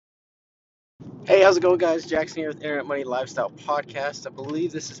Hey, how's it going, guys? Jackson here with Internet Money Lifestyle Podcast. I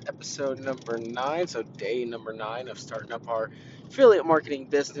believe this is episode number 9, so day number 9 of starting up our affiliate marketing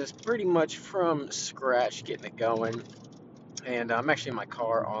business pretty much from scratch, getting it going. And I'm actually in my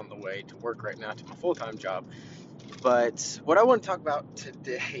car on the way to work right now to my full time job. But what I want to talk about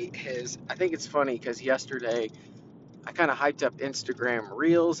today is I think it's funny because yesterday I kind of hyped up Instagram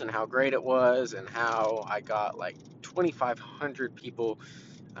Reels and how great it was and how I got like 2,500 people.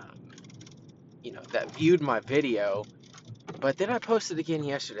 Um, that viewed my video. But then I posted again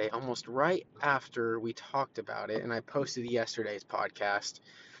yesterday, almost right after we talked about it, and I posted yesterday's podcast.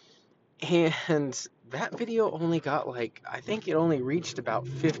 And that video only got I think it only reached about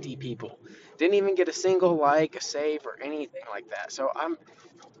 50 people. Didn't even get a single like, a save, or anything like that. So I'm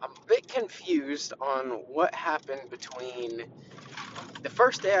a bit confused on what happened between the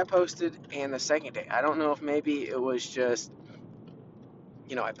first day I posted and the second day. I don't know if maybe it was just,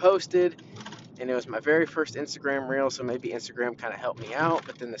 I posted and it was my very first Instagram reel, so maybe Instagram kind of helped me out.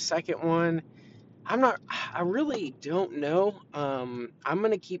 But then the second one, I really don't know. I'm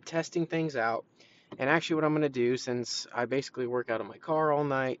gonna keep testing things out, and actually, what I'm gonna do, since I basically work out of my car all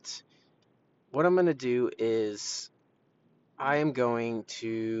night, what I'm gonna do is I am going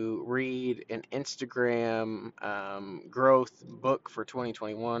to read an Instagram growth book for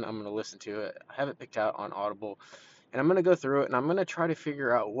 2021. I'm gonna listen to it. I have it picked out on Audible, and I'm going to go through it and I'm going to try to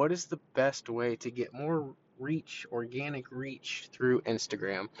figure out what is the best way to get more reach, organic reach through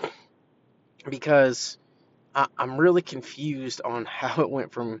Instagram, because I'm really confused on how it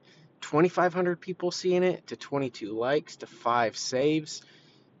went from 2,500 people seeing it to 22 likes to 5 saves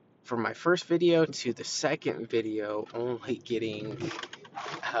from my first video to the second video only getting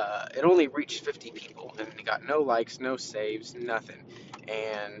it only reached 50 people and it got no likes, no saves, nothing.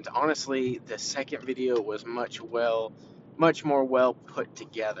 And honestly, the second video was much more well put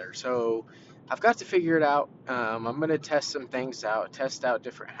together. So I've got to figure it out. I'm going to test some things out, test out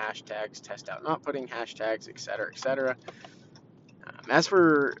different hashtags, test out not putting hashtags, etc., etc. As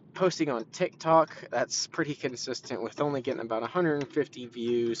for posting on TikTok, that's pretty consistent with only getting about 150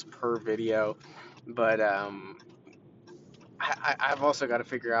 views per video. But I've also got to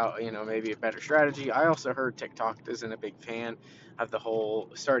figure out, maybe a better strategy. I also heard TikTok isn't a big fan of the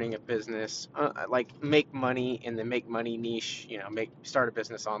whole starting a business, like make money in the make money niche, start a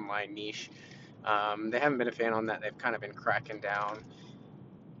business online niche. They haven't been a fan on that. They've kind of been cracking down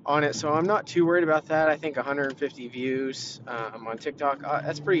on it. So I'm not too worried about that. I think 150 views on TikTok,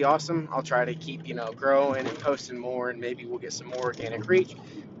 that's pretty awesome. I'll try to keep, growing and posting more, and maybe we'll get some more organic reach.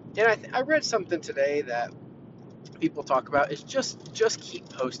 And I read something today that people talk about is just keep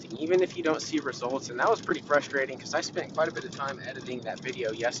posting even if you don't see results, and that was pretty frustrating because I spent quite a bit of time editing that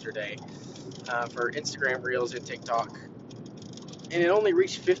video yesterday for Instagram Reels and TikTok, and it only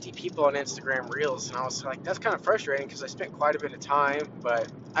reached 50 people on Instagram Reels, and I was like, that's kind of frustrating because I spent quite a bit of time.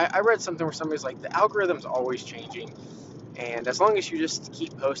 But I read something where somebody's like, the algorithm's always changing, and as long as you just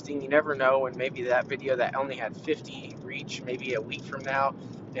keep posting, you never know. And maybe that video that only had 50 reach, maybe a week from now,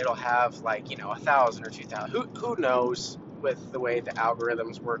 it'll have 1,000 or 2,000. Who knows with the way the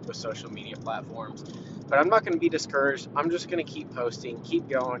algorithms work with social media platforms. But I'm not going to be discouraged. I'm just going to keep posting, keep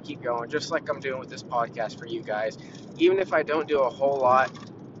going, just like I'm doing with this podcast for you guys. Even if I don't do a whole lot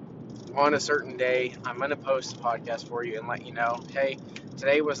on a certain day, I'm going to post a podcast for you and let you know, hey,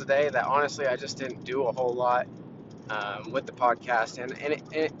 today was a day that honestly I just didn't do a whole lot with the podcast.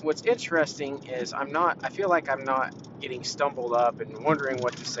 And what's interesting is I feel like I'm not getting stumbled up and wondering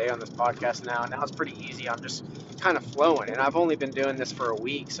what to say on this podcast now. Now it's pretty easy. I'm just kind of flowing, and I've only been doing this for a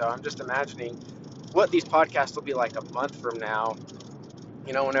week, so I'm just imagining what these podcasts will be like a month from now,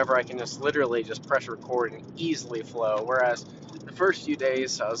 whenever I can just literally just press record and easily flow. Whereas the first few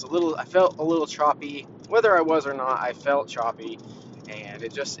days I felt a little choppy. Whether I was or not, I felt choppy, and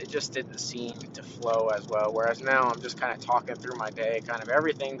it just didn't seem to flow as well. Whereas now I'm just kind of talking through my day, kind of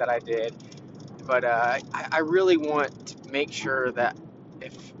everything that I did. But I really want to make sure that,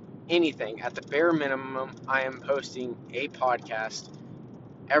 if anything, at the bare minimum, I am posting a podcast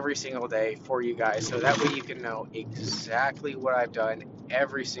every single day for you guys, so that way you can know exactly what I've done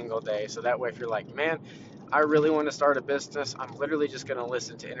every single day. So that way, if you're like, man, I really want to start a business, I'm literally just going to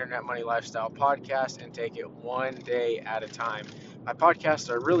listen to Internet Money Lifestyle Podcast and take it one day at a time. My podcasts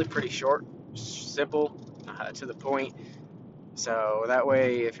are really pretty short, simple, to the point. So that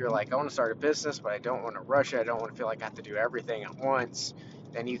way, if you're like, I want to start a business, but I don't want to rush it, I don't want to feel like I have to do everything at once,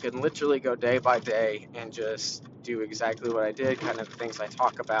 then you can literally go day by day and just do exactly what I did, kind of the things I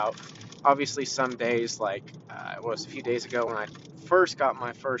talk about. Obviously, some days, like it was a few days ago when I first got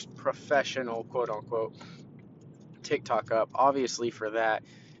my first professional, quote unquote, TikTok up, obviously for that,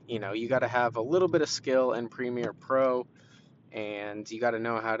 You got to have a little bit of skill in Premiere Pro, and you got to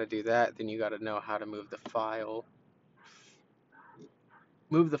know how to do that. Then you got to know how to move the file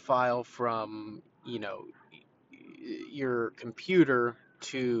from, your computer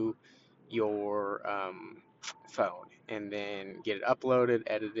to your phone, and then get it uploaded,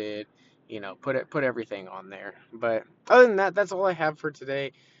 edited, put everything on there. But other than that, that's all I have for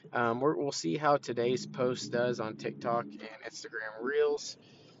today. We'll see how today's post does on TikTok and Instagram Reels.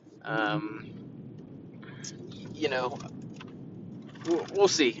 Um, you know, we'll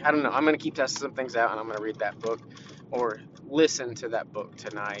see. I don't know. I'm gonna keep testing some things out, and I'm gonna read that book or listen to that book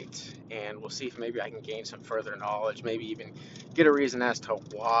tonight, and we'll see if maybe I can gain some further knowledge. Maybe even get a reason as to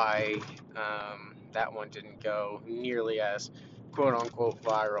why that one didn't go nearly as quote unquote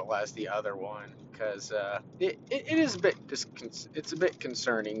viral as the other one, because it is a bit it's a bit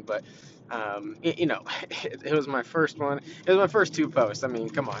concerning, but it was my first one. It was my first two posts. I mean,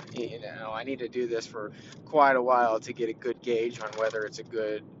 come on, I need to do this for quite a while to get a good gauge on whether it's a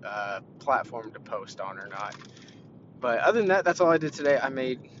good platform to post on or not. But other than that, that's all I did today.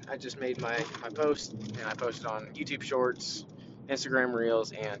 I just made my post, and I posted on YouTube Shorts, Instagram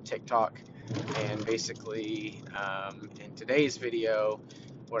Reels, and TikTok. And basically, in today's video,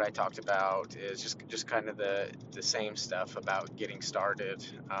 what I talked about is just kind of the same stuff about getting started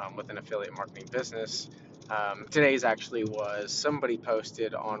with an affiliate marketing business. Today's actually was somebody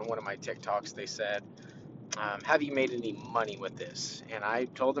posted on one of my TikToks. They said, have you made any money with this? And I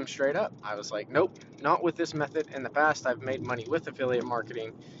told them straight up. I was like, nope, not with this method. In the past, I've made money with affiliate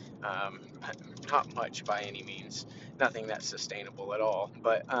marketing, but not much by any means. Nothing that's sustainable at all.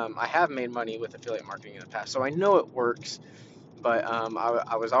 But I have made money with affiliate marketing in the past, so I know it works. But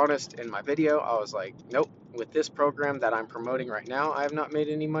I was honest in my video. I was like, nope, with this program that I'm promoting right now, I have not made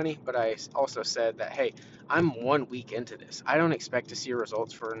any money. But I also said that, hey, I'm 1 week into this. I don't expect to see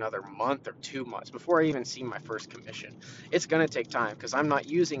results for another month or 2 months before I even see my first commission. It's going to take time because I'm not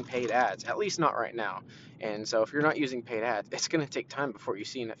using paid ads, at least not right now. And so if you're not using paid ads, it's going to take time before you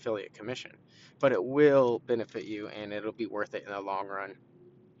see an affiliate commission. But it will benefit you, and it'll be worth it in the long run.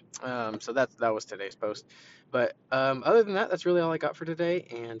 So that was today's post. But other than that, that's really all I got for today,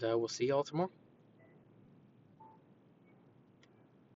 and we'll see y'all tomorrow.